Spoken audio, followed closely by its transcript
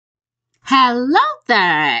Hello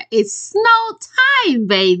there! It's snow time,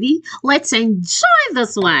 baby! Let's enjoy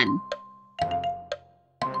this one!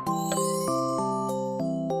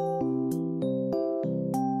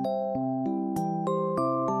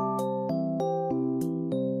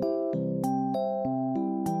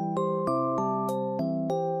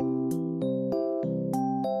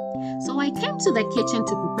 So I came to the kitchen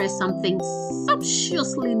to prepare something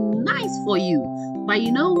sumptuously nice for you. But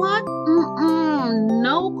you know what?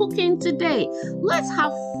 No cooking today. Let's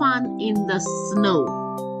have fun in the snow.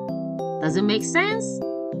 Does it make sense?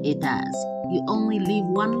 It does. You only live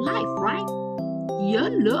one life, right?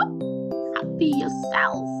 YOLO. Happy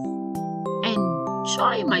yourself.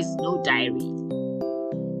 Enjoy my snow diary.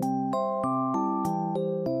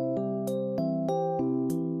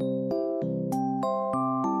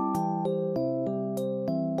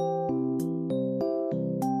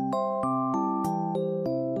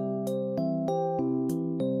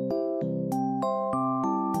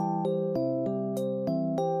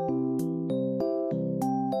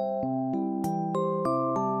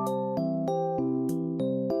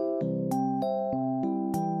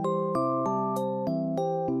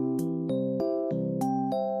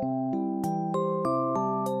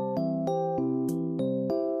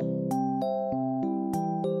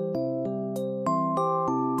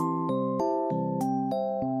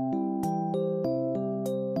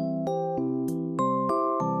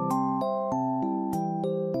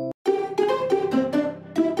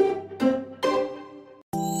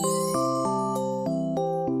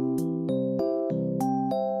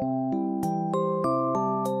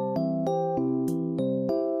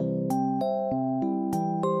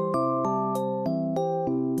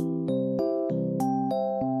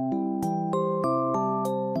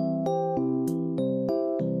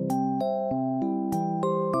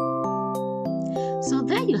 So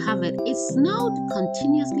there you have it. It snowed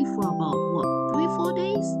continuously for about, 3-4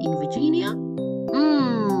 days in Virginia?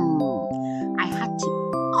 I had to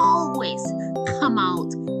always come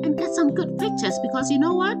out and get some good pictures because you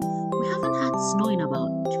know what? We haven't had snow in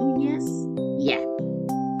about 2 years. Yeah.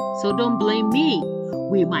 So don't blame me.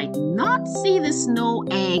 We might not see the snow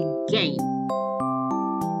again.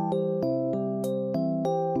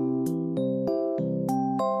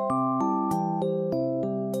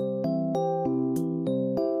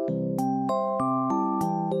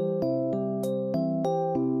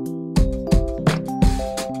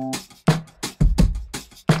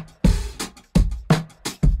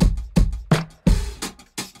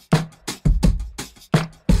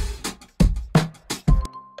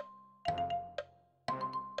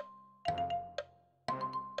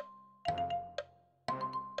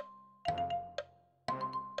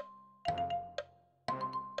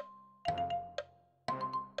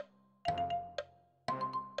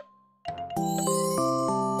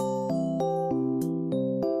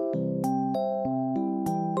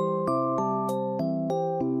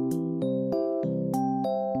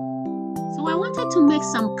 So I wanted to make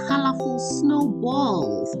some colorful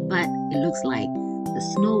snowballs, but it looks like the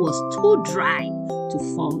snow was too dry to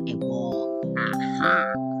form a ball.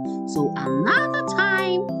 So another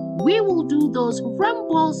time we will do those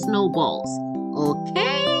rainbow snowballs,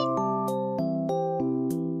 okay?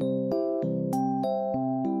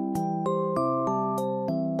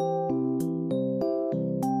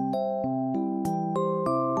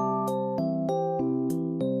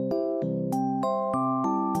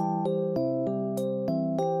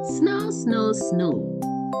 Snow, snow, snow.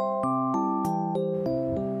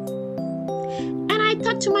 And I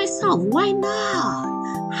thought to myself, why not?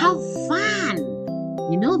 Have fun.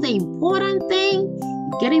 You know the important thing?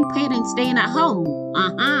 Getting paid and staying at home.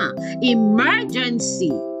 Emergency.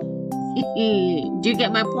 Do you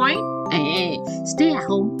get my point? Stay at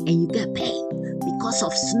home and you get paid. Because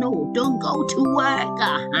of snow, don't go to work.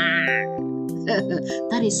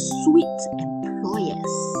 That is sweet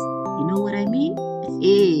employers. You know what I mean?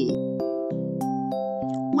 Hey.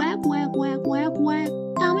 Work, work, work, work, work.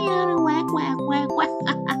 Coming out and work, work, work, work.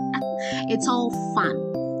 It's all fun.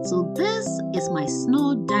 So this is my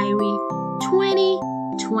snow diary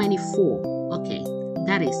 2024. Okay,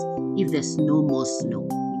 that is if there's no more snow.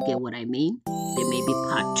 You get what I mean? There may be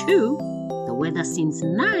part 2. The weather seems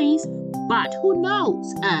nice, but who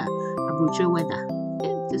knows? Abuja weather.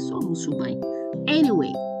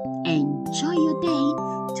 Anyway, enjoy your day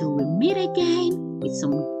till we meet again with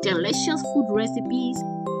some delicious food recipes.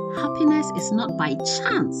 Happiness is not by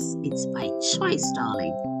chance, it's by choice,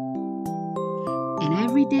 darling. And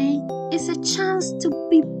every day is a chance to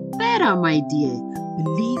be better, my dear.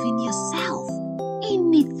 Believe in yourself.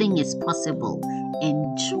 Anything is possible.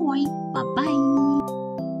 Enjoy. Bye-bye.